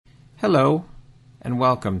Hello, and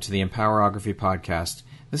welcome to the Empowerography Podcast.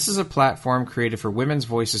 This is a platform created for women's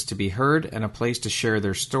voices to be heard and a place to share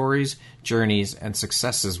their stories, journeys, and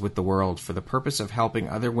successes with the world for the purpose of helping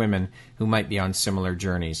other women who might be on similar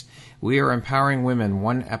journeys. We are empowering women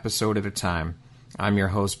one episode at a time. I'm your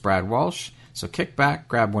host, Brad Walsh, so kick back,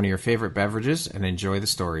 grab one of your favorite beverages, and enjoy the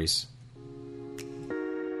stories.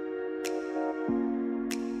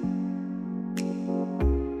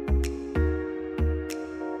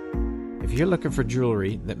 If you're looking for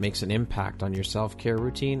jewelry that makes an impact on your self-care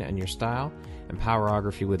routine and your style,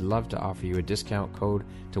 Empowerography would love to offer you a discount code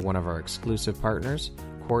to one of our exclusive partners,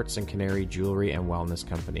 Quartz and Canary Jewelry and Wellness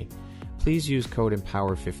Company. Please use code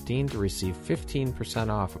EMPOWER15 to receive 15%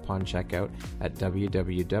 off upon checkout at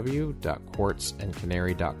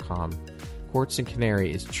www.quartzandcanary.com. Quartz and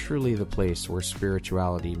Canary is truly the place where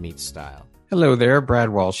spirituality meets style. Hello there, Brad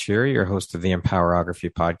Walsh here, your host of the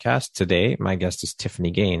Empowerography Podcast. Today, my guest is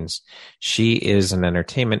Tiffany Gaines. She is an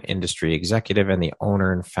entertainment industry executive and the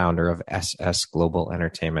owner and founder of SS Global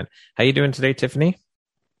Entertainment. How are you doing today, Tiffany?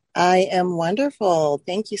 I am wonderful.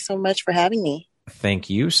 Thank you so much for having me. Thank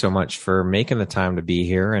you so much for making the time to be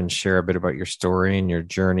here and share a bit about your story and your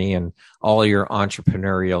journey and all your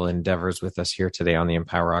entrepreneurial endeavors with us here today on the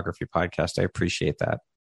Empowerography Podcast. I appreciate that.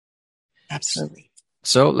 Absolutely.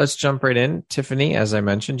 So let's jump right in. Tiffany, as I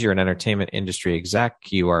mentioned, you're an entertainment industry exec.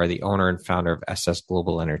 You are the owner and founder of SS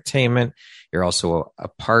Global Entertainment. You're also a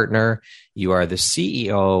partner. You are the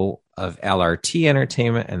CEO of LRT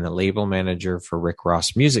Entertainment and the label manager for Rick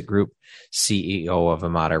Ross Music Group, CEO of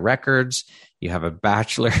Amada Records. You have a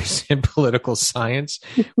bachelor's in political science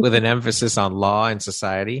with an emphasis on law and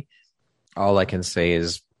society. All I can say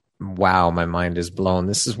is, wow, my mind is blown.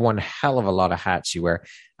 This is one hell of a lot of hats you wear.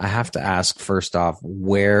 I have to ask, first off,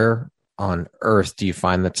 where on earth do you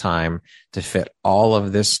find the time to fit all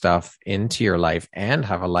of this stuff into your life and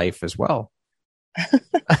have a life as well?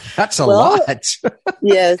 That's a lot.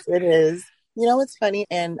 Yes, it is. You know, it's funny.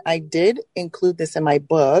 And I did include this in my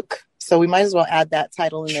book. So we might as well add that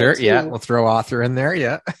title in there too. Yeah. We'll throw author in there.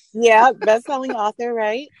 Yeah. Yeah. Best-selling author,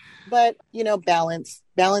 right? But, you know, balance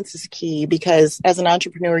is key because as an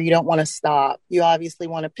entrepreneur, you don't want to stop. You obviously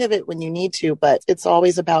want to pivot when you need to, but it's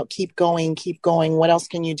always about keep going. What else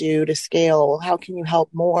can you do to scale? How can you help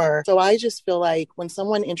more? So I just feel like when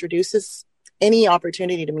someone introduces any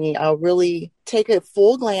opportunity to me, I'll really take a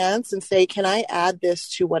full glance and say, can I add this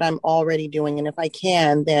to what I'm already doing? And if I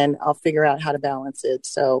can, then I'll figure out how to balance it.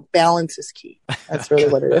 So balance is key. That's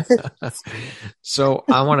really what it is. So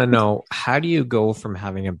I want to know, how do you go from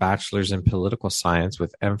having a bachelor's in political science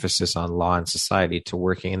with emphasis on law and society to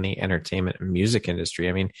working in the entertainment and music industry?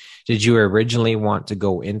 I mean, did you originally want to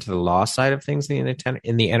go into the law side of things in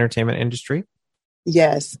the entertainment industry?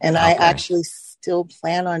 Yes. And I actually still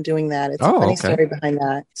plan on doing that. It's a funny story behind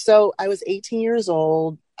that. So I was 18 years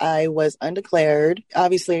old. I was undeclared.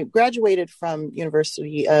 Obviously, I graduated from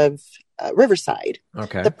University of Riverside.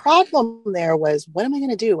 Okay. The problem there was, what am I going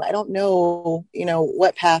to do? I don't know,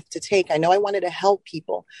 what path to take. I know I wanted to help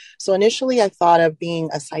people. So initially I thought of being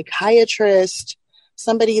a psychiatrist,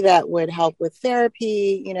 somebody that would help with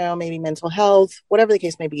therapy, maybe mental health, whatever the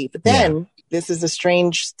case may be. But then this is a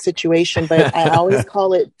strange situation, but I always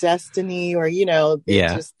call it destiny or,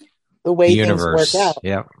 just the way things work out.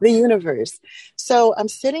 Yeah. The universe. So I'm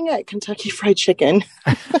sitting at Kentucky Fried Chicken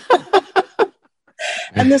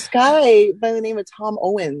and this guy by the name of Tom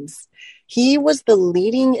Owens, he was the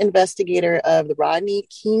leading investigator of the Rodney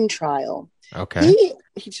King trial. Okay.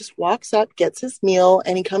 He just walks up, gets his meal,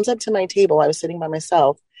 and he comes up to my table. I was sitting by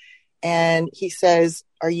myself. And he says,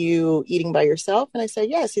 are you eating by yourself? And I said,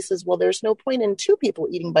 yes. He says, well, there's no point in two people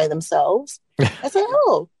eating by themselves. I said,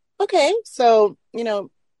 oh, okay. So,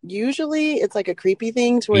 usually it's like a creepy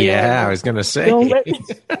thing to where I was going to say.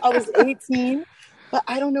 I was 18, but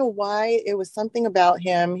I don't know why. It was something about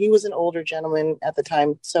him. He was an older gentleman at the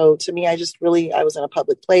time. So to me, I was in a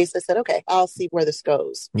public place. I said, okay, I'll see where this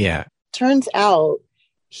goes. Yeah. Turns out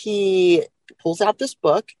he pulls out this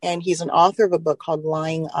book and he's an author of a book called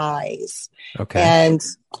Lying Eyes. Okay. And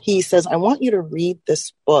he says, I want you to read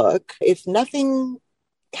this book. If nothing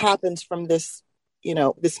happens from this,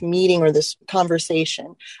 this meeting or this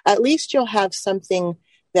conversation, at least you'll have something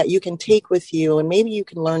that you can take with you and maybe you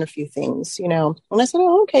can learn a few things, And I said,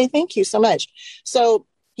 oh, okay, thank you so much. So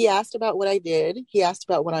he asked about what I did. He asked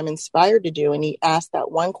about what I'm inspired to do. And he asked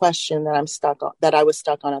that one question that I was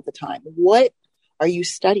stuck on at the time. What are you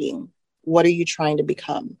studying? What are you trying to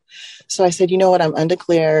become? So I said, you know what? I'm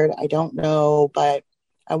undeclared. I don't know, but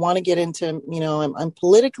I want to get into, I'm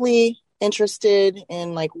politically interested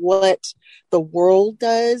in like what the world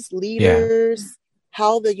does, leaders,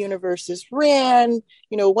 how the universe is ran,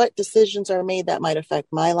 what decisions are made that might affect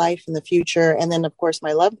my life in the future. And then, of course,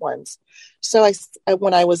 my loved ones. So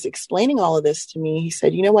when I was explaining all of this to me, he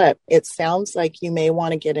said, you know what, it sounds like you may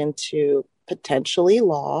want to get into potentially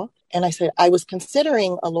law. And I said, I was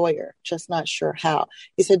considering a lawyer, just not sure how.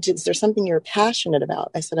 He said, is there something you're passionate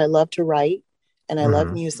about? I said, I love to write and I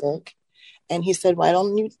love music. And he said, why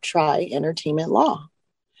don't you try entertainment law?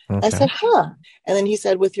 Okay. I said, And then he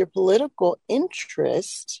said, with your political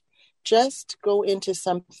interest, just go into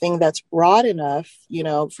something that's broad enough,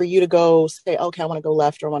 for you to go say, okay, I want to go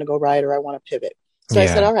left or I want to go right or I want to pivot. So I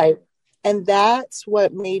said, all right. And that's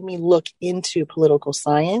what made me look into political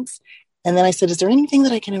science. And then I said, is there anything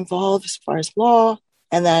that I can involve as far as law?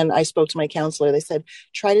 And then I spoke to my counselor. They said,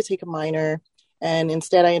 try to take a minor. And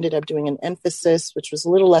instead, I ended up doing an emphasis, which was a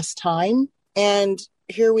little less time. And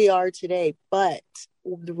here we are today. But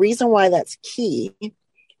the reason why that's key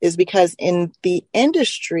is because in the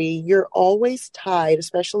industry, you're always tied,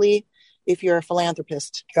 especially if you're a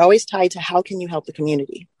philanthropist, you're always tied to how can you help the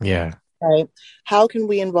community? Yeah. Right. How can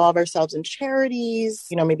we involve ourselves in charities,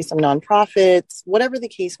 maybe some nonprofits, whatever the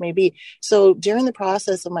case may be. So during the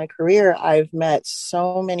process of my career, I've met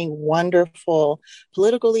so many wonderful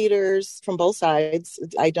political leaders from both sides.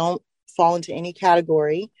 I don't fall into any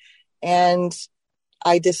category. And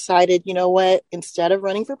I decided, you know what, instead of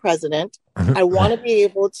running for president, I want to be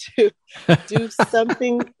able to do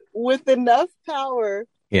something with enough power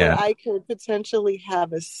where I could potentially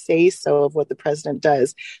have a say-so of what the president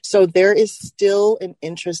does. So there is still an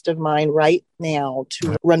interest of mine right now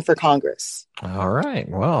to run for Congress. All right.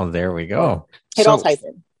 Well, there we go. It all ties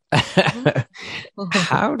in.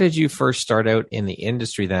 How did you first start out in the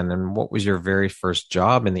industry then? And what was your very first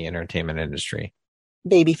job in the entertainment industry?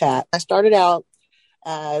 Baby fat. I started out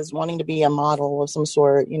as wanting to be a model of some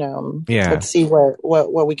sort, let's see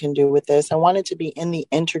what we can do with this. I wanted to be in the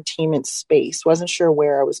entertainment space. Wasn't sure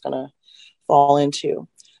where I was going to fall into,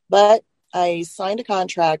 but I signed a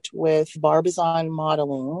contract with Barbizon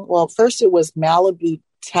Modeling. Well, first it was Malibu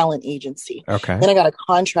Talent Agency. Okay. Then I got a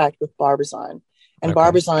contract with Barbizon, and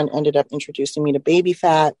Barbizon ended up introducing me to Baby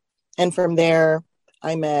Fat. And from there,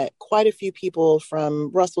 I met quite a few people from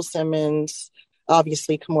Russell Simmons,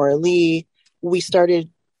 obviously Kimora Lee. We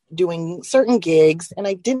started doing certain gigs and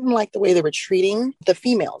I didn't like the way they were treating the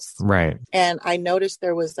females. Right. And I noticed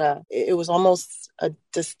it was almost a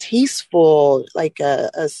distasteful, like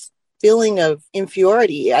a feeling of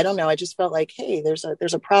inferiority. I don't know. I just felt like, hey, there's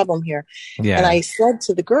a problem here. Yeah. And I said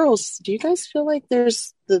to the girls, do you guys feel like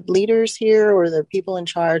there's the leaders here or the people in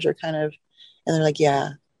charge are kind of, and they're like,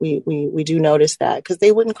 yeah, we do notice that, because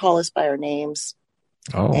they wouldn't call us by our names.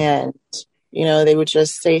 Oh. And they would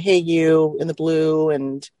just say, hey, you in the blue.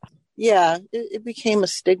 And it became a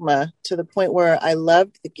stigma to the point where I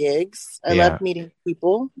loved the gigs. I loved meeting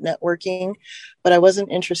people, networking, but I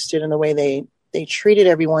wasn't interested in the way they treated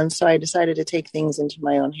everyone. So I decided to take things into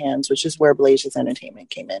my own hands, which is where Blasius Entertainment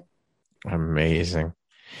came in. Amazing.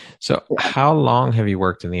 So how long have you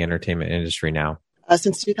worked in the entertainment industry now?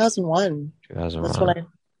 Since 2001. 2001. That's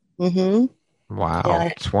when Wow.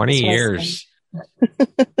 Yeah, 20 years.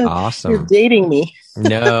 Awesome. You're dating me.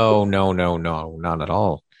 No, not at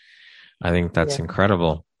all. I think that's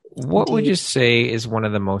incredible. What would you say is one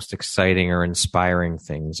of the most exciting or inspiring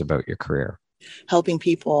things about your career? Helping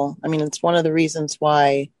people. I mean, it's one of the reasons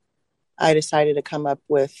why I decided to come up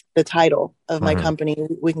with the title of my company.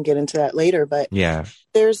 We can get into that later, but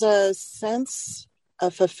there's a sense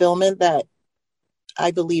of fulfillment that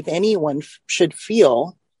I believe anyone should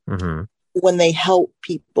feel when they help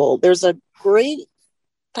people. There's a great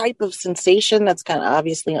type of sensation that's kind of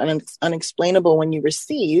obviously unexplainable when you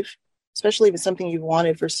receive, especially if it's something you've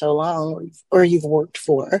wanted for so long or you've worked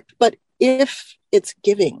for. But if it's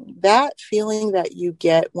giving, that feeling that you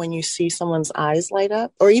get when you see someone's eyes light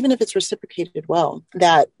up, or even if it's reciprocated well,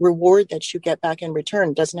 that reward that you get back in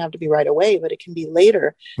return doesn't have to be right away, but it can be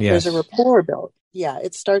later. Yes. There's a rapport built. Yeah,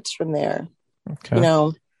 it starts from there.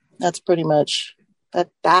 Okay. That's pretty much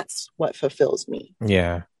that's what fulfills me.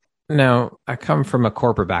 Yeah. Now, I come from a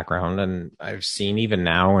corporate background, and I've seen even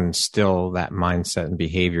now and still that mindset and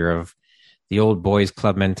behavior of the old boys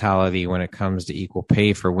club mentality when it comes to equal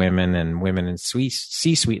pay for women and women in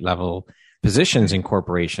C-suite level positions in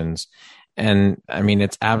corporations. And I mean,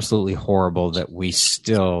 it's absolutely horrible that we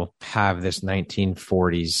still have this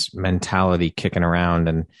 1940s mentality kicking around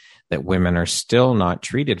and that women are still not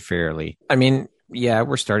treated fairly. I mean, yeah,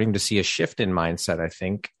 we're starting to see a shift in mindset, I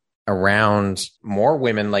think, around more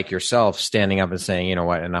women like yourself standing up and saying, you know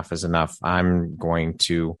what, enough is enough. I'm going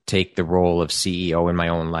to take the role of CEO in my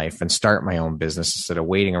own life and start my own business instead of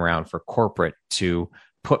waiting around for corporate to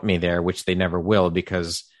put me there, which they never will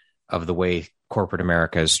because of the way corporate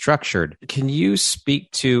America is structured. Can you speak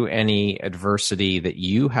to any adversity that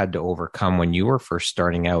you had to overcome when you were first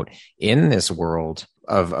starting out in this world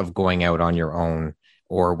of going out on your own,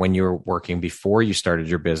 or when you were working before you started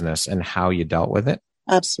your business, and how you dealt with it?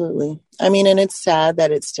 Absolutely. I mean, and it's sad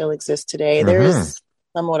that it still exists today. There is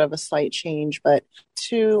somewhat of a slight change, but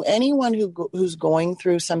to anyone who's going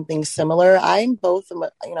through something similar, I'm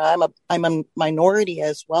a minority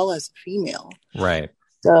as well as a female. Right.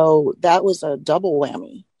 So that was a double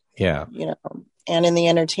whammy. Yeah. And in the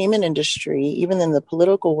entertainment industry, even in the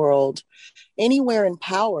political world, anywhere in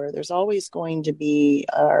power, there's always going to be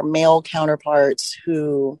our male counterparts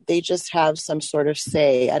who they just have some sort of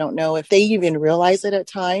say. I don't know if they even realize it at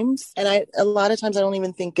times. And a lot of times I don't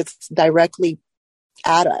even think it's directly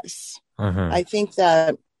at us. I think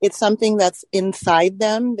that it's something that's inside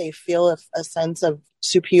them. They feel a sense of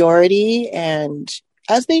superiority, and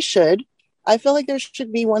as they should. I feel like there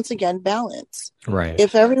should be, once again, balance. Right.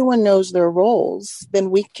 If everyone knows their roles, then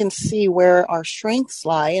we can see where our strengths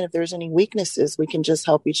lie. And if there's any weaknesses, we can just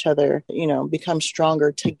help each other, become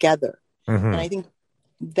stronger together. And I think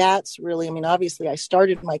that's really, obviously I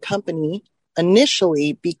started my company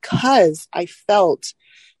initially because I felt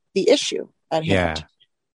the issue at hand.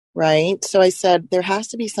 Right. So I said, there has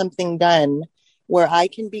to be something done where I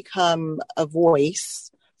can become a voice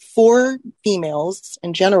for females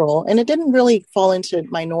in general. And it didn't really fall into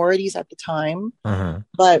minorities at the time,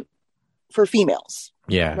 but for females.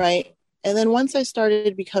 Yeah. Right. And then once I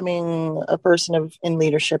started becoming a person in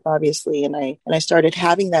leadership, obviously, and I started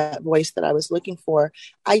having that voice that I was looking for,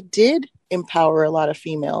 I did empower a lot of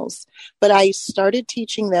females, but I started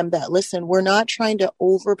teaching them that, listen, we're not trying to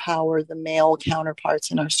overpower the male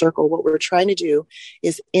counterparts in our circle. What we're trying to do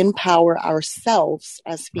is empower ourselves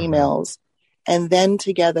as females. And then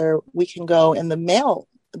together we can go, and the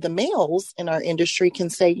males in our industry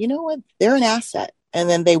can say, you know what, they're an asset. And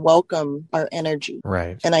then they welcome our energy.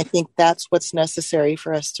 Right. And I think that's what's necessary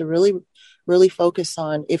for us to really, really focus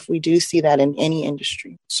on if we do see that in any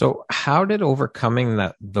industry. So how did overcoming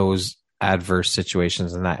those adverse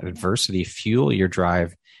situations and that adversity fuel your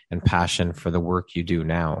drive and passion for the work you do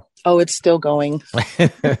now? Oh, it's still going.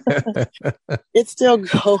 It's still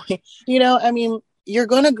going. You're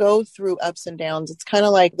going to go through ups and downs. It's kind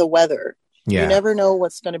of like the weather. Yeah. You never know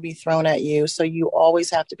what's going to be thrown at you. So you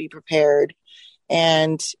always have to be prepared.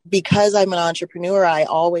 And because I'm an entrepreneur, I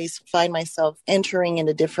always find myself entering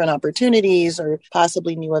into different opportunities or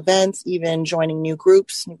possibly new events, even joining new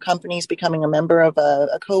groups, new companies, becoming a member of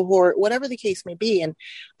a cohort, whatever the case may be. And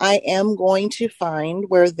I am going to find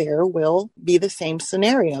where there will be the same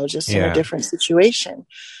scenario, just in a different situation.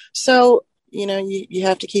 So, you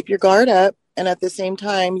have to keep your guard up. And at the same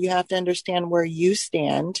time, you have to understand where you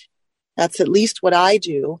stand. That's at least what I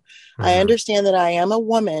do. I understand that I am a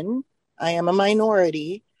woman. I am a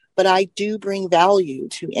minority, but I do bring value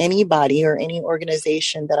to anybody or any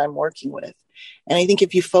organization that I'm working with. And I think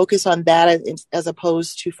if you focus on that as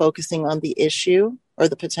opposed to focusing on the issue or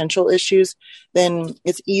the potential issues, then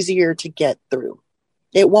it's easier to get through.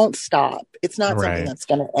 It won't stop. It's not something that's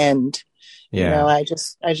going to end. Yeah. I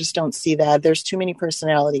just don't see that. There's too many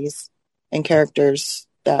personalities and characters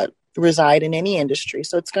that reside in any industry.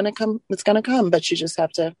 So it's going to come, but you just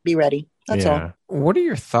have to be ready. That's all. What are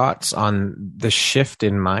your thoughts on the shift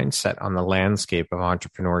in mindset on the landscape of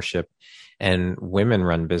entrepreneurship and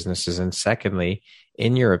women-run businesses? And secondly,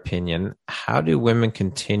 in your opinion, how do women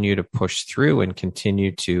continue to push through and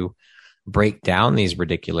continue to break down these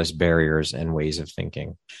ridiculous barriers and ways of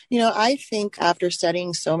thinking? I think after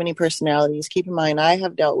studying so many personalities, keep in mind, I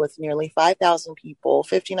have dealt with nearly 5,000 people,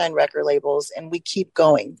 59 record labels, and we keep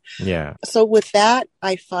going. Yeah. So with that,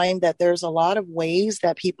 I find that there's a lot of ways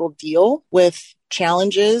that people deal with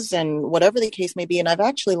challenges and whatever the case may be. And I've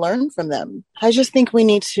actually learned from them. I just think we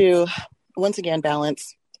need to, once again,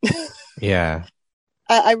 balance. Yeah.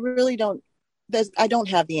 I really don't. I don't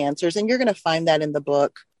have the answers. And you're going to find that in the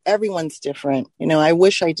book. Everyone's different. I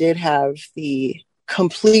wish I did have the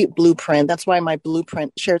complete blueprint. That's why my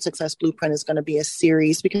blueprint, Shared Success Blueprint, is going to be a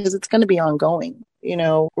series, because it's going to be ongoing.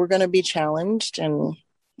 We're going to be challenged and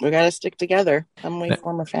we got to stick together. I'm way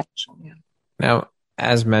former fashion. Yeah. Now,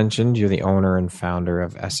 as mentioned, you're the owner and founder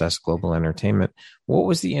of SS Global Entertainment. What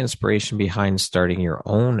was the inspiration behind starting your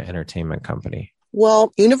own entertainment company?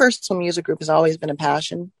 Well, Universal Music Group has always been a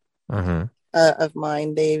passion. of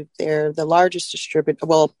mine. They're the largest distributor.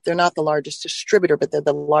 Well, they're not the largest distributor, but they're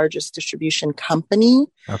the largest distribution company.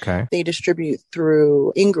 Okay. They distribute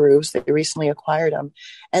through Ingrooves. They recently acquired them.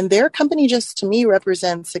 And their company just, to me,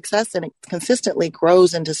 represents success, and it consistently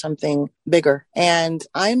grows into something bigger. And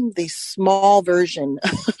I'm the small version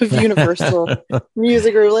of Universal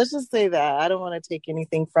Music Group. Let's just say that. I don't want to take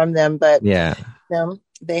anything from them, but Yeah.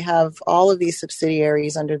 they have all of these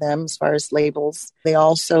subsidiaries under them as far as labels. They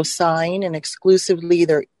also sign and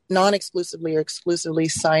either non-exclusively or exclusively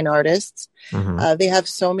sign artists. They have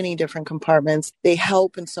so many different compartments. They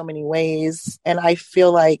help in so many ways. And I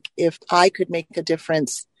feel like if I could make a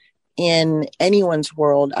difference in anyone's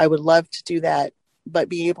world, I would love to do that, but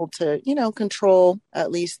be able to, control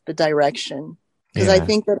at least the direction. Because I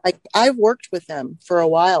think that I've worked with them for a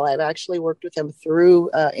while. I've actually worked with them through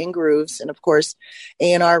Ingrooves and, of course,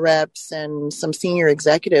 A&R reps and some senior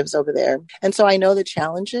executives over there. And so I know the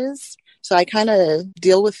challenges. So I kind of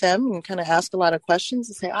deal with them and kind of ask a lot of questions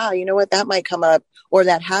and say, you know what, that might come up, or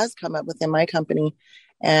that has come up within my company.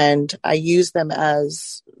 And I use them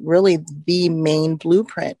as really the main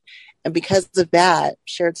blueprint. And because of that,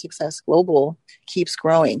 Shared Success Global keeps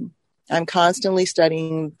growing. I'm constantly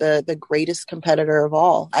studying the greatest competitor of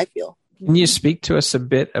all, I feel. Can you speak to us a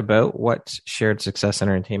bit about what Shared Success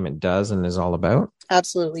Entertainment does and is all about?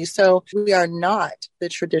 Absolutely. So we are not the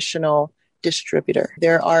traditional distributor.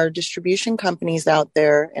 There are distribution companies out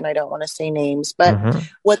there, and I don't want to say names, but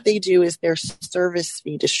what they do is they're service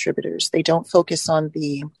fee distributors. They don't focus on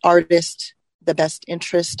the artist, the best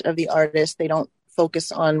interest of the artist. They don't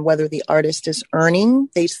focus on whether the artist is earning.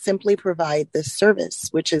 They simply provide this service,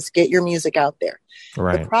 which is get your music out there.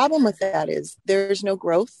 Right. The problem with that is there's no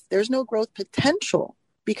growth. There's no growth potential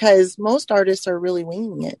because most artists are really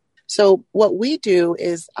winging it. So what we do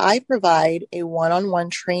is I provide a one-on-one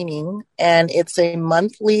training, and it's a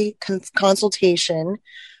monthly consultation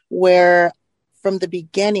where from the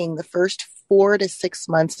beginning, the first 4 to 6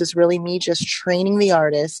 months is really me just training the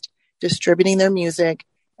artist, distributing their music,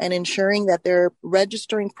 and ensuring that they're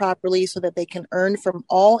registering properly so that they can earn from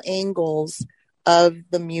all angles of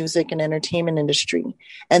the music and entertainment industry.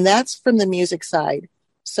 And that's from the music side.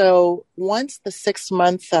 So once the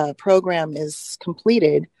 6-month program is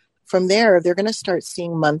completed, from there, they're going to start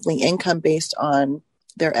seeing monthly income based on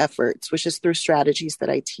their efforts, which is through strategies that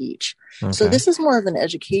I teach. Okay. So this is more of an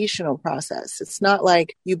educational process. It's not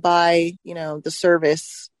like you buy, the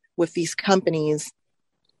service with these companies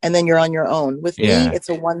and then you're on your own. With me, it's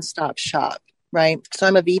a one-stop shop, right? So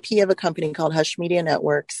I'm a VP of a company called Hush Media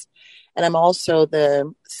Networks, and I'm also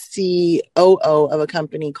the COO of a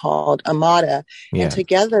company called Amada. Yeah. And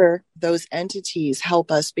together, those entities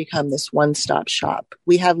help us become this one-stop shop.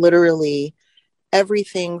 We have literally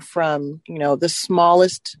everything from, the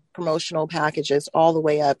smallest promotional packages all the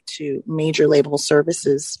way up to major label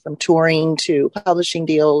services, from touring to publishing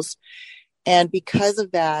deals. And because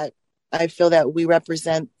of that, I feel that we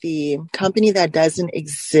represent the company that doesn't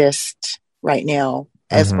exist right now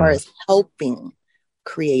as far as helping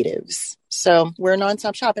creatives. So we're a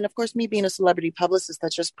nonstop shop. And of course, me being a celebrity publicist,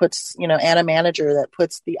 that just puts, and a manager that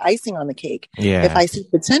puts the icing on the cake. Yeah. If I see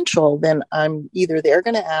potential, then I'm either they're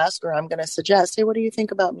going to ask or I'm going to suggest, hey, what do you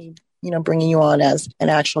think about me, bringing you on as an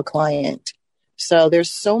actual client? So there's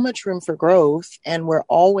so much room for growth, and we're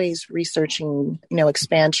always researching,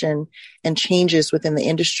 expansion and changes within the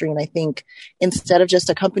industry. And I think instead of just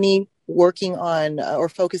a company working on or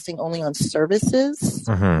focusing only on services,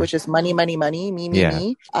 which is money,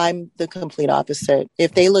 me, I'm the complete opposite.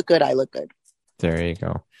 If they look good, I look good. There you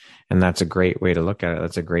go. And that's a great way to look at it.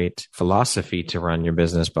 That's a great philosophy to run your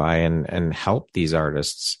business by and help these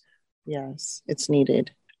artists. Yes, it's needed.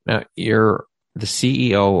 Now, you're the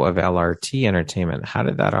CEO of LRT Entertainment. How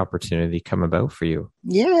did that opportunity come about for you?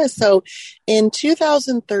 Yeah, so in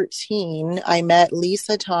 2013, I met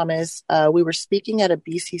Lisa Thomas. We were speaking at a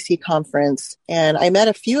BCC conference, and I met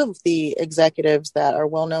a few of the executives that are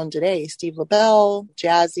well known today, Steve LaBelle,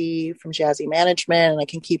 Jazzy from Jazzy Management, and I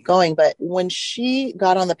can keep going. But when she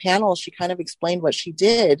got on the panel, she kind of explained what she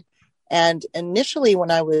did. And initially,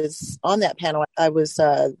 when I was on that panel, I was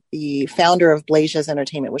the founder of Blaze Jazz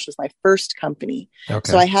Entertainment, which was my first company.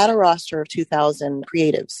 Okay. So I had a roster of 2,000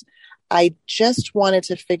 creatives. I just wanted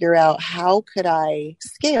to figure out how could I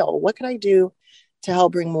scale? What could I do to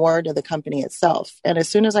help bring more to the company itself? And as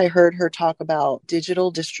soon as I heard her talk about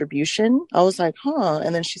digital distribution, I was like,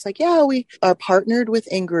 And then she's like, yeah, we are partnered with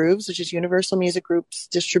Ingrooves, which is Universal Music Group's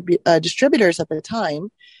distributors at the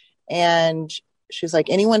time. And she's like,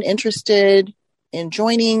 anyone interested in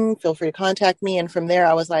joining, feel free to contact me. And from there,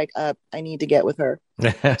 I was like, I need to get with her.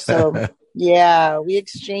 So Yeah, we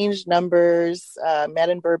exchanged numbers, met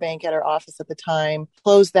in Burbank at our office at the time,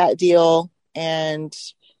 closed that deal, and,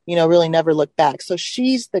 really never looked back. So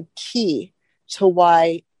she's the key to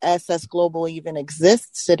why SS Global even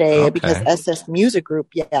exists today, because Okay. SS Music Group,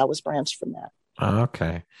 was branched from that.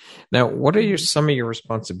 Okay. Now, what are some of your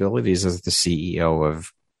responsibilities as the CEO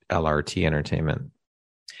of LRT Entertainment?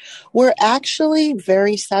 We're actually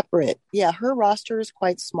very separate. Yeah, her roster is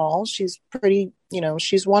quite small. She's pretty,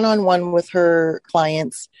 she's one on one with her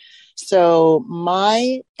clients. So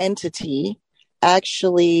my entity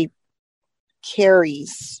actually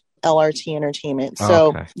carries LRT Entertainment. So,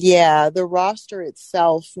 Okay. yeah, the roster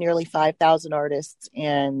itself, nearly 5,000 artists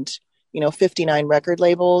and, 59 record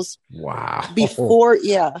labels. Wow. Before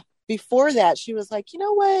that, she was like, you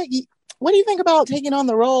know what do you think about taking on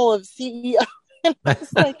the role of CEO? And I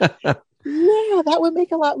was like, yeah, that would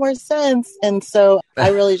make a lot more sense. And so I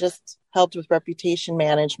really just helped with reputation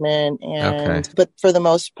management. Okay. But for the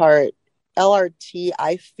most part, LRT,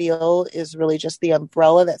 I feel, is really just the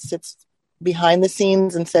umbrella that sits behind the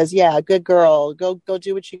scenes and says, yeah, good girl, go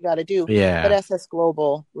do what you got to do. But Yeah. SS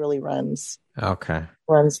Global really Okay.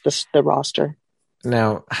 runs the roster.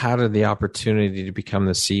 Now, how did the opportunity to become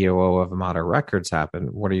the COO of Amada Records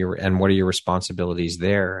happen? What are your responsibilities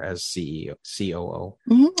there as CEO, COO?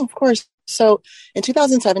 Of course. So in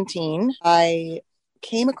 2017, I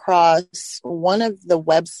came across one of the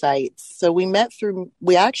websites. So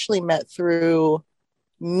we actually met through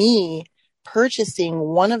me purchasing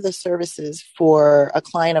one of the services for a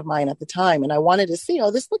client of mine at the time. And I wanted to see,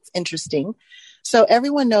 oh, this looks interesting. So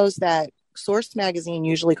everyone knows that Source magazine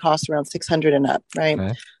usually costs around 600 and up, right?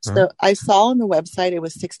 Okay. So I saw on the website it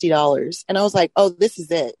was $60, and I was like, oh, this is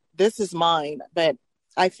it. This is mine. But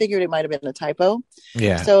I figured it might have been a typo.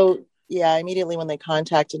 Yeah. So yeah, immediately when they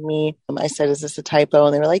contacted me, I said, is this a typo?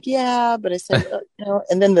 And they were like, yeah. But I said,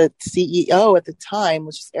 and then the CEO at the time,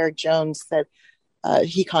 which is Eric Jones, said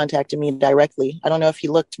he contacted me directly. I don't know if he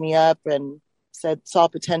looked me up and saw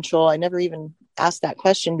potential. I never even asked that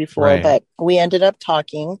question before, Right. but we ended up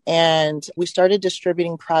talking and we started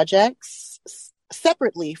distributing projects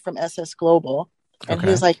separately from SS Global. And Okay.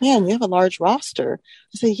 he was like, man, you have a large roster.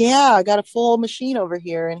 I said, yeah, I got a full machine over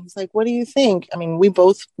here. And he's like, what do you think? I mean, we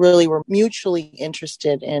both really were mutually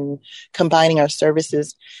interested in combining our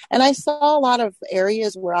services. And I saw a lot of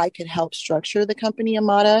areas where I could help structure the company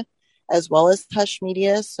Amada, as well as Hush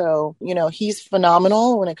Media. So, he's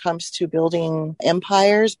phenomenal when it comes to building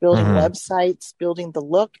empires, building websites, building the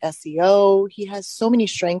look, SEO. He has so many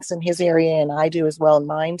strengths in his area, and I do as well in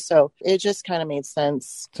mine. So it just kind of made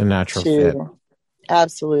sense. It's a natural fit.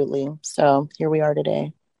 Absolutely. So here we are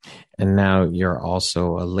today. And now you're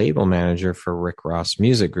also a label manager for Rick Ross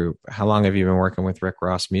Music Group. How long have you been working with Rick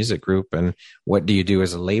Ross Music Group, and what do you do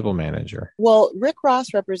as a label manager? Well, Rick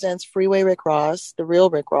Ross represents Freeway Rick Ross, the real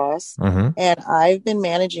Rick Ross, and I've been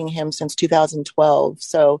managing him since 2012.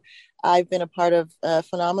 So I've been a part of a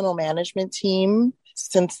phenomenal management team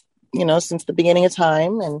since the beginning of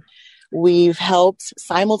time, and we've helped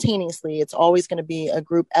simultaneously. It's always going to be a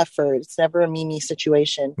group effort. It's never a me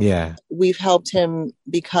situation. Yeah. We've helped him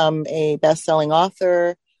become a best-selling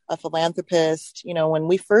author, a philanthropist. When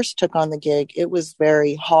we first took on the gig, it was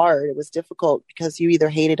very hard. It was difficult because you either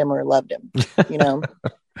hated him or loved him,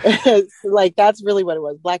 like that's really what it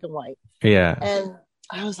was, black and white. Yeah. And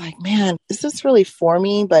I was like, man, is this really for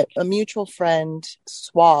me? But a mutual friend,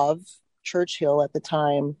 Suave Churchill at the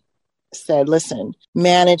time, said, listen,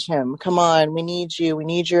 manage him. Come on. We need you. We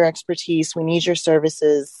need your expertise. We need your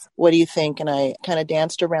services. What do you think? And I kind of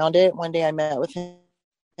danced around it. One day I met with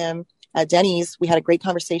him at Denny's. We had a great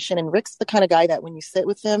conversation, and Rick's the kind of guy that when you sit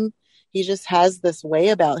with him, he just has this way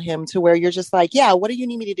about him to where you're just like, yeah, what do you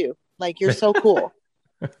need me to do? Like, you're so cool.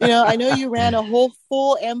 I know you ran a whole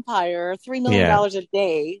full empire, $3 million a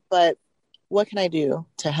day, but what can I do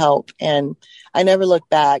to help? And I never looked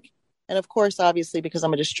back. And of course, obviously, because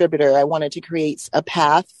I'm a distributor, I wanted to create a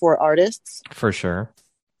path for artists. For sure.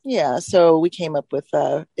 Yeah. So we came up with,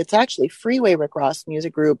 it's actually Freeway Rick Ross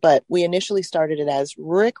Music Group, but we initially started it as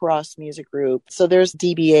Rick Ross Music Group. So there's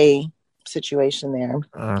DBA situation there.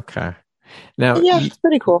 Okay. Now, it's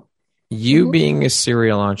pretty cool. You being a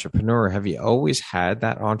serial entrepreneur, have you always had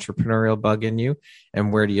that entrepreneurial bug in you?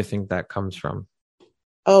 And where do you think that comes from?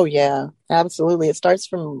 Oh, yeah, absolutely. It starts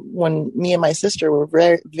from when me and my sister were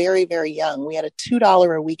very, very, very young. We had a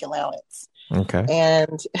 $2 a week allowance. Okay.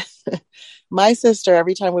 And my sister,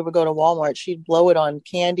 every time we would go to Walmart, she'd blow it on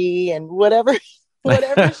candy and whatever.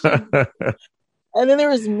 And then there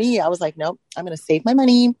was me. I was like, nope, I'm going to save my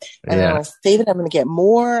money. And I'm going to save it. I'm going to get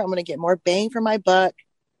more. I'm going to get more bang for my buck.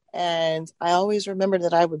 And I always remembered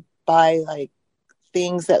that I would buy like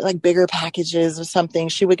things that like bigger packages or something.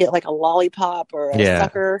 She would get like a lollipop or a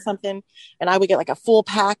sucker or something. And I would get like a full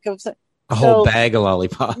pack of a whole bag of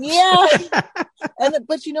lollipops. Yeah.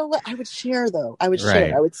 But you know what? I would share though. I would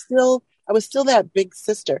share. I was still that big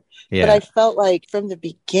sister. Yeah. But I felt like from the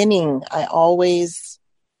beginning, I always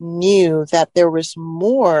knew that there was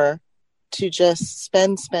more to just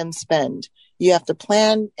spend. You have to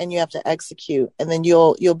plan and you have to execute, and then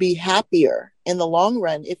you'll be happier in the long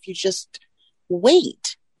run if you just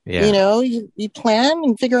wait. Yeah. You know, you plan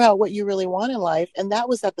and figure out what you really want in life. And that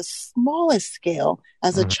was at the smallest scale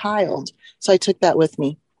as a child. So I took that with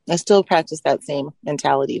me. I still practice that same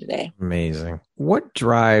mentality today. Amazing. What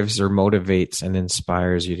drives or motivates and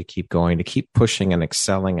inspires you to keep going, to keep pushing and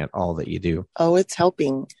excelling at all that you do? Oh, it's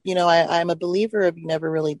helping. You know, I'm a believer of you never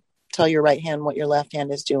really tell your right hand what your left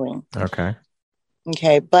hand is doing. Okay.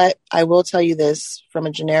 But I will tell you this from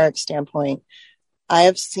a generic standpoint. I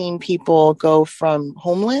have seen people go from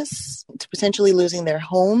homeless to potentially losing their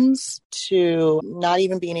homes to not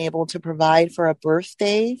even being able to provide for a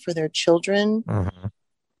birthday for their children,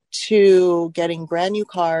 to getting brand new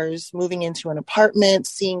cars, moving into an apartment,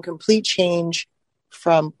 seeing complete change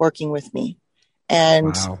from working with me.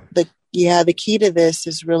 And the key to this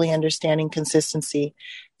is really understanding consistency.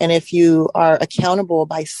 And if you are accountable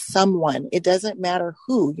by someone, it doesn't matter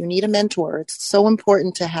who, you need a mentor. It's so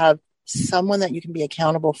important to have someone that you can be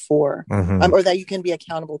accountable for, or that you can be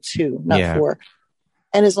accountable to, not for.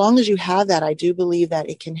 And as long as you have that, I do believe that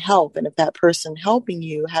it can help. And if that person helping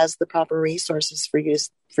you has the proper resources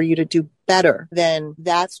for you to do better, then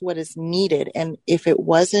that's what is needed. And if it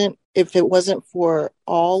wasn't for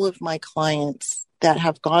all of my clients that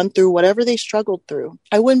have gone through whatever they struggled through,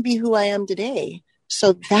 I wouldn't be who I am today.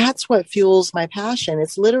 So that's what fuels my passion.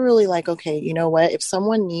 It's literally like, okay, you know what? If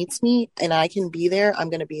someone needs me and I can be there, I'm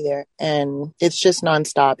going to be there. And it's just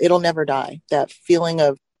nonstop. It'll never die. That feeling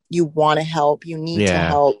of you want to help, you need to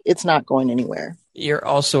help. It's not going anywhere. You're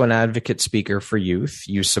also an advocate speaker for youth.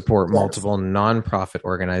 You support multiple nonprofit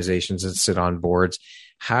organizations and sit on boards.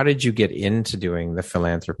 How did you get into doing the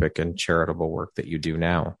philanthropic and charitable work that you do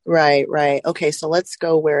now? Right. Okay, so let's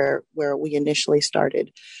go where we initially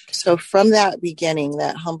started. So from that beginning,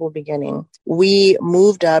 that humble beginning, we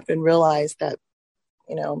moved up and realized that,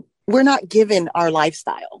 you know, we're not given our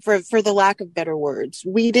lifestyle, for the lack of better words.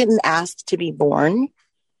 We didn't ask to be born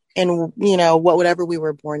and, you know, whatever we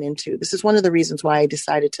were born into. This is one of the reasons why I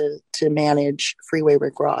decided to manage Freeway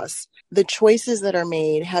Rick Ross. The choices that are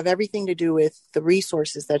made have everything to do with the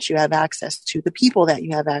resources that you have access to, the people that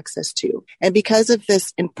you have access to. And because of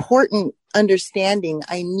this important understanding,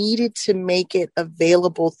 I needed to make it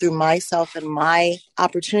available through myself and my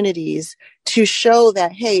opportunities to show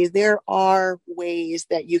that, hey, there are ways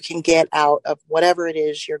that you can get out of whatever it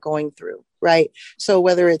is you're going through, right? So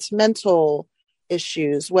whether it's mental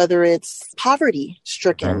issues, whether it's poverty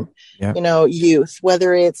stricken, you know, youth,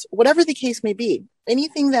 whether it's whatever the case may be,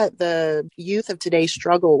 anything that the youth of today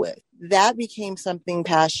struggle with, that became something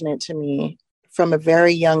passionate to me from a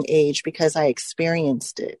very young age because I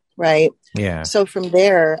experienced it. Right. Yeah. So from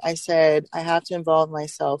there, I said, I have to involve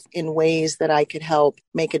myself in ways that I could help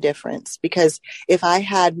make a difference, because if I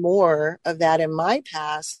had more of that in my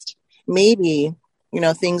past, maybe, you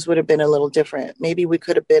know, things would have been a little different. Maybe we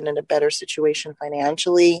could have been in a better situation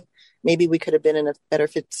financially. Maybe we could have been in a better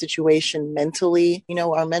situation mentally. You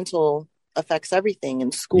know, our mental affects everything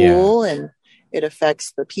in school and it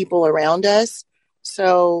affects the people around us.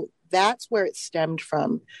 So that's where it stemmed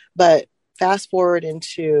from. But fast forward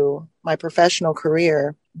into my professional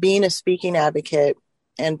career, being a speaking advocate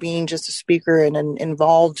and being just a speaker and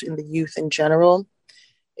involved in the youth in general,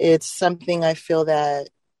 it's something I feel that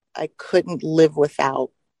I couldn't live without.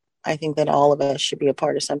 I think that all of us should be a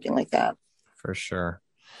part of something like that. For sure.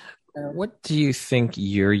 What do you think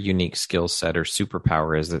your unique skill set or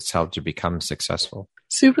superpower is that's helped you become successful?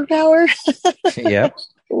 Superpower? Yeah.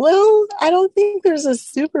 Well, I don't think there's a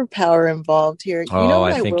superpower involved here. Oh, you know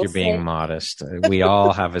I think you're being modest. We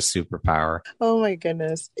all have a superpower. Oh my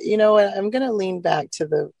goodness. You know what? I'm going to lean back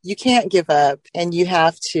to you can't give up and you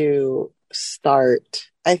have to start.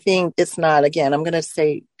 I think it's not, again, I'm going to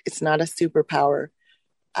say it's not a superpower.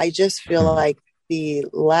 I just feel like the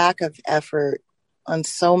lack of effort on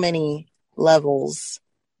so many levels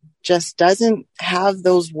just doesn't have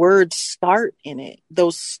those words start in it.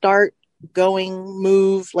 Those start, going,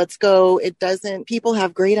 move, let's go. It doesn't. People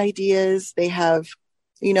have great ideas. They have,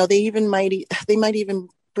 you know, they might even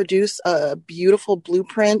produce a beautiful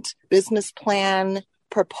blueprint, business plan,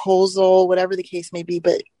 proposal, whatever the case may be,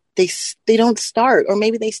 but they don't start, or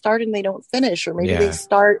maybe they start and they don't finish, or maybe they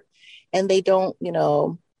start and they don't, you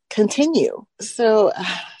know, continue. So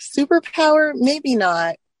superpower, maybe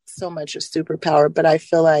not so much a superpower, but I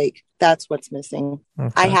feel like that's what's missing.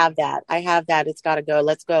 Okay. I have that. It's got to go.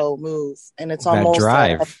 Let's go, move. And it's That almost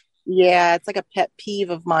drive. yeah, it's like a pet peeve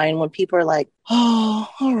of mine when people are like, "Oh,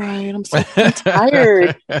 all right, I'm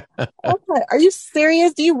tired." Okay. Are you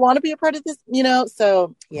serious? Do you want to be a part of this?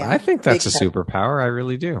 So yeah. I think that's a superpower. I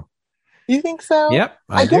really do. You think so? Yep,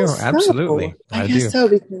 I do. So. Absolutely. I guess so,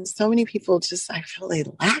 because so many people I feel they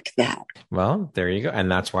lack that. Well, there you go. And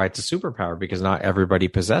that's why it's a superpower, because not everybody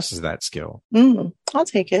possesses that skill. I'll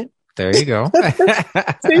take it. There you go.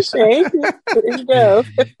 Touche. There you go.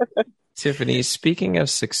 Tiffany, speaking of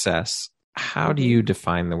success, how do you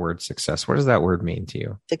define the word success? What does that word mean to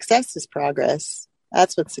you? Success is progress.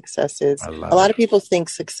 That's what success is. A lot of people think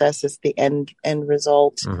success is the end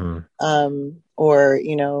result, or,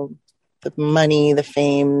 the money, the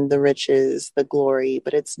fame, the riches, the glory,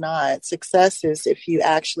 but it's not. Success is if you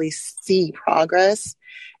actually see progress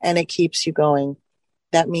and it keeps you going.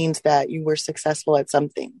 That means that you were successful at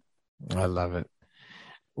something. I love it.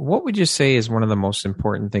 What would you say is one of the most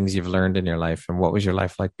important things you've learned in your life? And what was your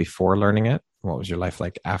life like before learning it? What was your life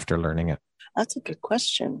like after learning it? That's a good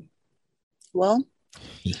question. Well,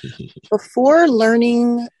 before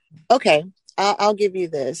learning, okay, I'll give you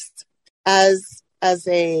this. As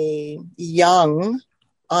a young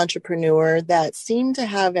entrepreneur that seemed to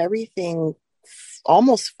have everything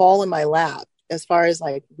almost fall in my lap as far as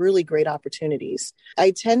like really great opportunities,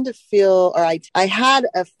 I tend to feel, or I had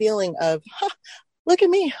a feeling of, look at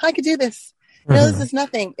me, I could do this. This is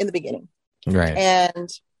nothing in the beginning. Right. And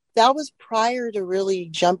that was prior to really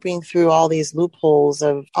jumping through all these loopholes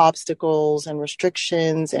of obstacles and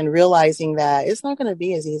restrictions and realizing that it's not going to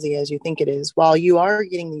be as easy as you think it is. While you are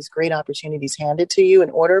getting these great opportunities handed to you, in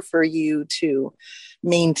order for you to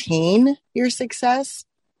maintain your success,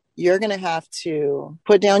 you're going to have to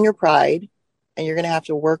put down your pride and you're going to have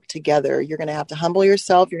to work together. You're going to have to humble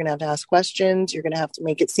yourself. You're going to have to ask questions. You're going to have to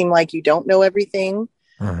make it seem like you don't know everything,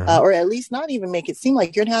 or at least not even make it seem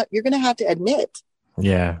like you're going to have to admit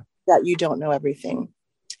that you don't know everything.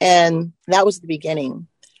 And that was the beginning.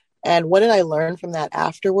 And what did I learn from that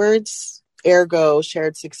afterwards? Ergo,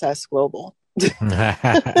 shared success global. There's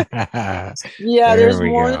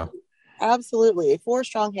more. Absolutely. 4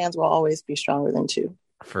 strong hands will always be stronger than 2.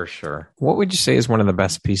 For sure. What would you say is one of the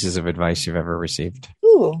best pieces of advice you've ever received?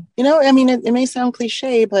 It may sound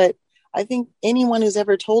cliche, but I think anyone who's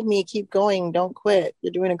ever told me, keep going, don't quit,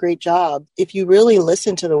 you're doing a great job. If you really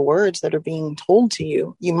listen to the words that are being told to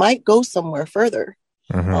you, you might go somewhere further.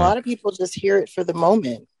 A lot of people just hear it for the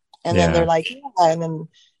moment. And then they're like, and then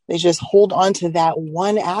they just hold on to that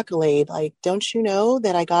one accolade. Like, don't you know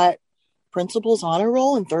that I got principal's honor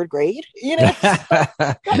roll in 3rd grade?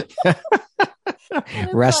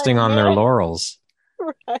 Resting on their laurels.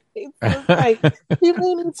 Right. So like, you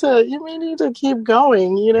may need to keep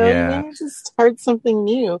going, you may need to start something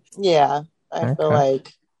new. I feel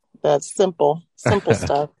like that's simple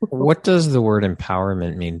stuff. What does the word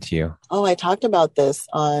empowerment mean to you? Oh, I talked about this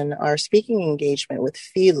on our speaking engagement with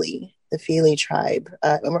Feely, the Feely tribe.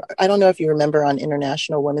 I don't know if you remember on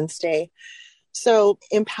International Women's Day. So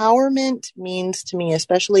empowerment means to me,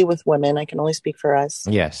 especially with women, I can only speak for us.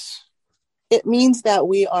 Yes. It means that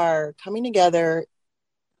we are coming together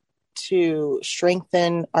to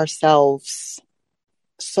strengthen ourselves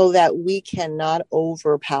so that we can not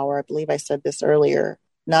overpower, I believe I said this earlier,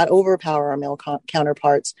 not overpower our male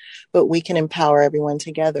counterparts, but we can empower everyone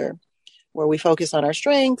together, where we focus on our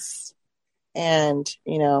strengths and,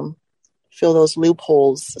 fill those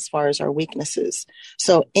loopholes as far as our weaknesses.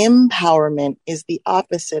 So empowerment is the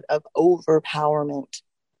opposite of overpowerment.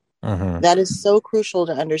 That is so crucial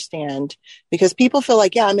to understand, because people feel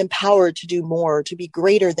like, I'm empowered to do more, to be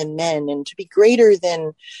greater than men and to be greater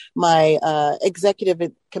than my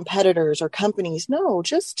executive competitors or companies. No,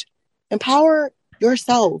 just empower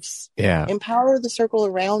yourselves. Empower the circle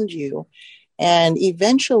around you. And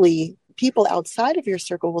eventually people outside of your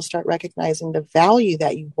circle will start recognizing the value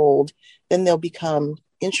that you hold. Then they'll become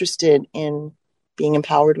interested in being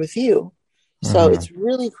empowered with you. So it's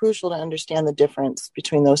really crucial to understand the difference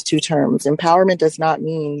between those 2 terms. Empowerment does not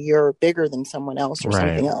mean you're bigger than someone else or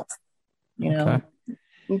something else.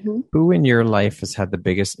 Who in your life has had the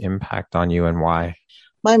biggest impact on you and why?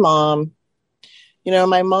 My mom.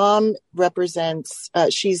 My mom represents,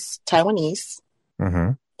 she's Taiwanese.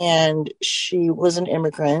 And she was an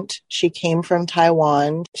immigrant. She came from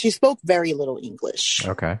Taiwan. She spoke very little English.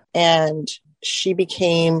 Okay. And she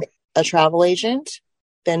became a travel agent.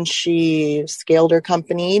 Then she scaled her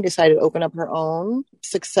company, decided to open up her own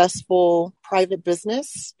successful private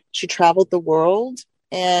business. She traveled the world.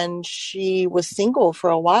 and she was single for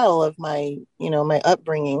a while of my, my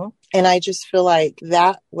upbringing. And I just feel like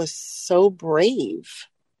that was so brave.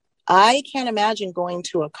 I can't imagine going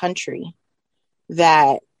to a country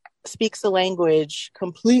that speaks the language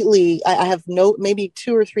completely. I have maybe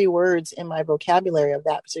 2 or 3 words in my vocabulary of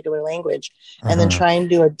that particular language, and then trying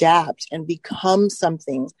to adapt and become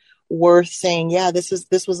something worth saying, yeah, this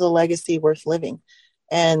was a legacy worth living.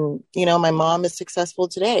 And, my mom is successful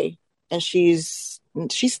today, and she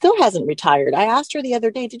still hasn't retired. I asked her the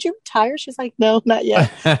other day, did you retire? She's like, no, not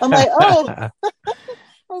yet. I'm like, oh,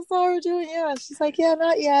 I saw her doing, yeah. She's like, yeah,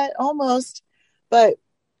 not yet, almost. But,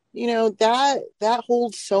 that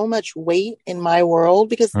holds so much weight in my world,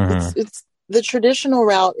 because it's the traditional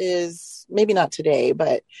route is maybe not today,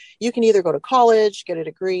 but you can either go to college, get a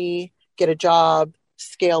degree, get a job,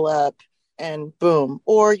 scale up, and boom,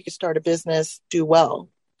 or you can start a business, do well.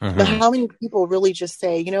 But how many people really just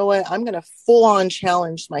say, you know what, I'm going to full on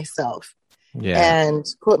challenge myself and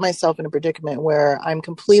put myself in a predicament where I'm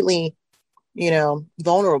completely,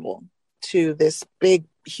 vulnerable to this big,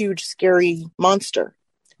 huge, scary monster.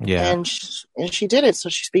 Yeah. And she did it. So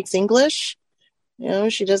she speaks English.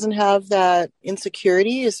 She doesn't have that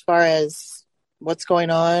insecurity as far as what's going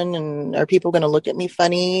on and are people going to look at me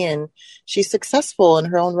funny, and she's successful in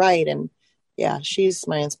her own right. And yeah, she's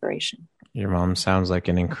my inspiration. Your mom sounds like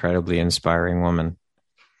an incredibly inspiring woman.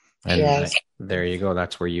 And yes. There you go.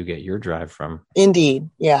 That's where you get your drive from.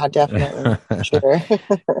 Indeed. Yeah, definitely. Sure.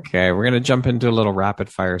 Okay. We're going to jump into a little rapid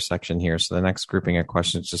fire section here. So the next grouping of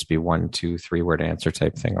questions just be 1, 2, 3 word answer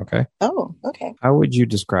type thing. Okay. Oh, okay. How would you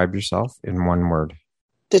describe yourself in one word?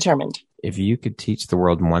 Determined. If you could teach the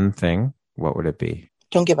world one thing, what would it be?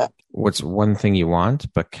 Don't give up. What's one thing you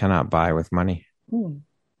want but cannot buy with money? One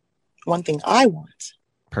thing I want.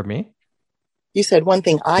 Pardon me? You said one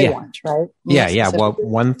thing I want, right? Yeah. Well,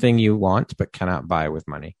 one thing you want but cannot buy with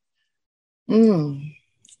money.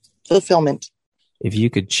 Fulfillment. If you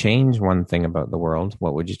could change one thing about the world,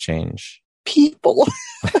 what would you change? People.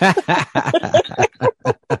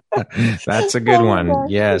 That's a good one.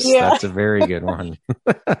 Yes, that's a very good one.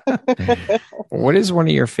 What is one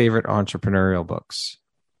of your favorite entrepreneurial books?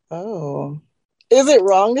 Oh, is it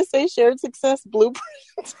wrong to say Shared Success Blueprint?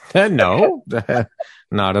 No,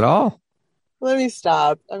 not at all. Let me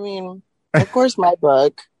stop. I mean, of course, my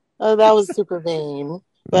book. That was super vain.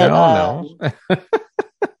 But, no.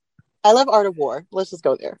 I love Art of War. Let's just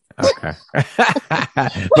go there. Okay.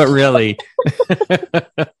 But really,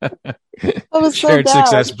 Shared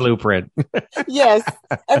Success Blueprint. Yes.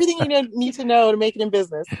 Everything you need to know to make it in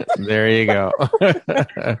business. There you go.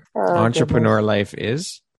 Entrepreneur goodness. Life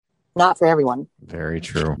is? Not for everyone. Very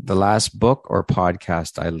true. The last book or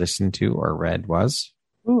podcast I listened to or read was?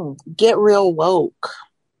 Get Real Woke.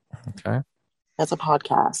 Okay. That's a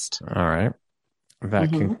podcast. All right.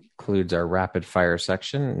 That concludes our rapid fire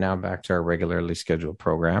section. Now back to our regularly scheduled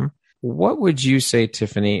program. What would you say,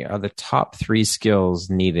 Tiffany, are the top 3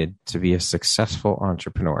 skills needed to be a successful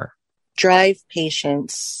entrepreneur? Drive,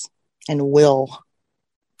 patience, and will.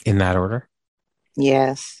 In that order?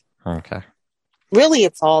 Yes. Okay. Really,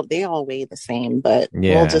 they all weigh the same, but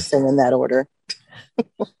we'll just say in that order.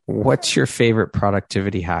 What's your favorite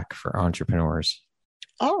productivity hack for entrepreneurs?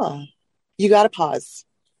 You got to pause.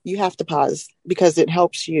 You have to pause because it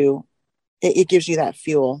helps you. It gives you that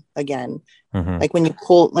fuel again. Like when you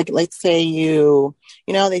pull, like, let's say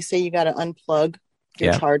they say you got to unplug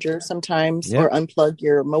your charger sometimes or unplug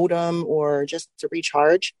your modem or just to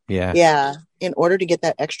recharge. Yeah. Yeah. In order to get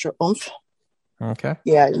that extra oomph. Okay.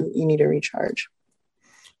 Yeah. You need to recharge.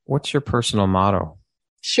 What's your personal motto?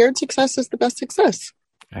 Shared success is the best success.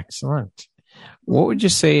 Excellent. What would you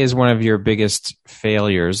say is one of your biggest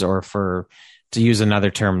failures, or to use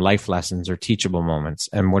another term, life lessons or teachable moments?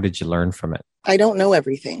 And what did you learn from it? I don't know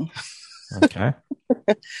everything. Okay.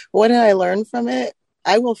 What did I learn from it?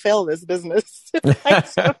 I will fail this business.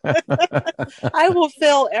 I will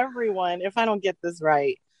fail everyone if I don't get this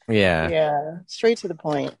right. Yeah. Yeah. Straight to the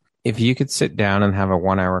point. If you could sit down and have a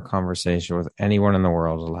 1-hour conversation with anyone in the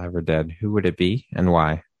world, alive or dead, who would it be and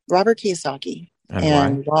why? Robert Kiyosaki.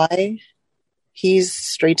 And why? He's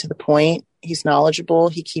straight to the point. He's knowledgeable.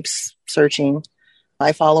 He keeps searching.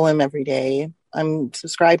 I follow him every day. I'm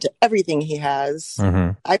subscribed to everything he has.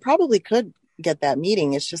 I probably could get that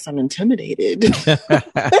meeting. It's just I'm intimidated.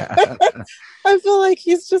 I feel like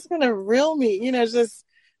he's just going to reel me, not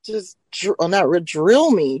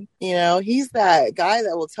drill me. He's that guy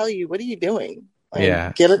that will tell you, what are you doing?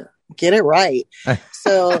 Like, get it right.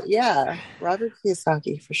 So yeah, Robert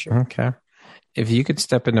Kiyosaki for sure. Okay. If you could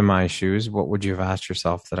step into my shoes, what would you have asked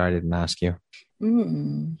yourself that I didn't ask you?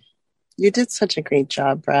 You did such a great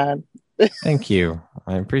job, Brad. Thank you.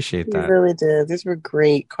 I appreciate You that. really did. These were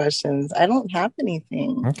great questions. I don't have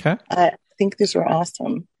anything. Okay. I think these were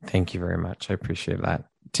awesome. Thank you very much. I appreciate that.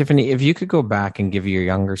 Tiffany, if you could go back and give your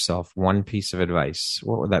younger self one piece of advice,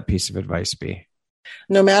 what would that piece of advice be?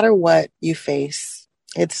 No matter what you face,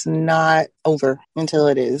 it's not over until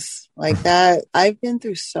it is. Like that, I've been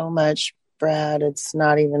through so much, Brad. It's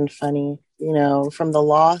not even funny, from the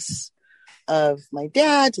loss of my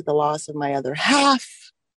dad to the loss of my other half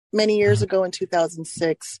many years ago in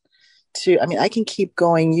 2006 I can keep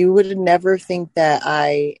going. You would never think that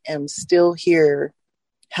I am still here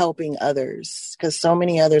helping others, because so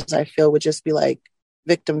many others I feel would just be like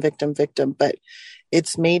victim, victim, victim. But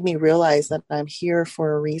it's made me realize that I'm here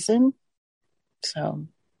for a reason. So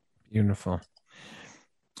Beautiful.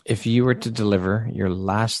 If you were to deliver your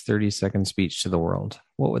last 30-second speech to the world,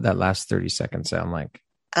 what would that last 30 seconds sound like?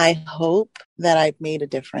 I hope that I've made a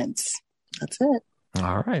difference. That's it.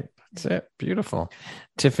 All right. That's it. Beautiful.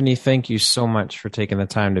 Tiffany, thank you so much for taking the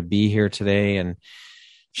time to be here today and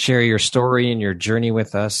share your story and your journey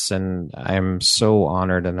with us. And I'm so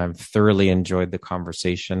honored, and I've thoroughly enjoyed the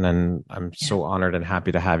conversation. And I'm so honored and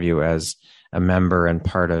happy to have you as a member and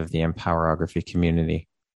part of the Empowerography community.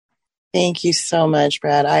 Thank you so much,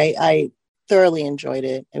 Brad. I thoroughly enjoyed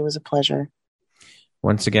it. It was a pleasure.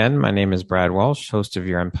 Once again, my name is Brad Walsh, host of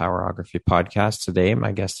your Empowerography podcast. Today,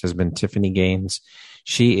 my guest has been Tiffany Gaines.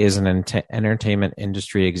 She is an entertainment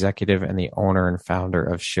industry executive and the owner and founder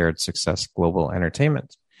of Shared Success Global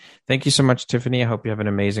Entertainment. Thank you so much, Tiffany. I hope you have an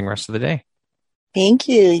amazing rest of the day. Thank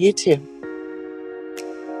you. You too.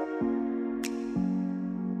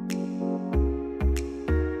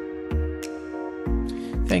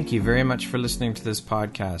 Thank you very much for listening to this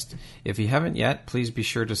podcast. If you haven't yet, please be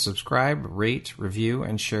sure to subscribe, rate, review,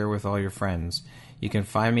 and share with all your friends. You can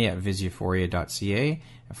find me at visuphoria.ca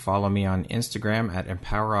and follow me on Instagram at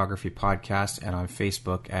Empowerography Podcast and on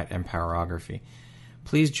Facebook at Empowerography.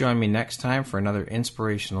 Please join me next time for another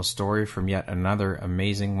inspirational story from yet another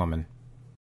amazing woman.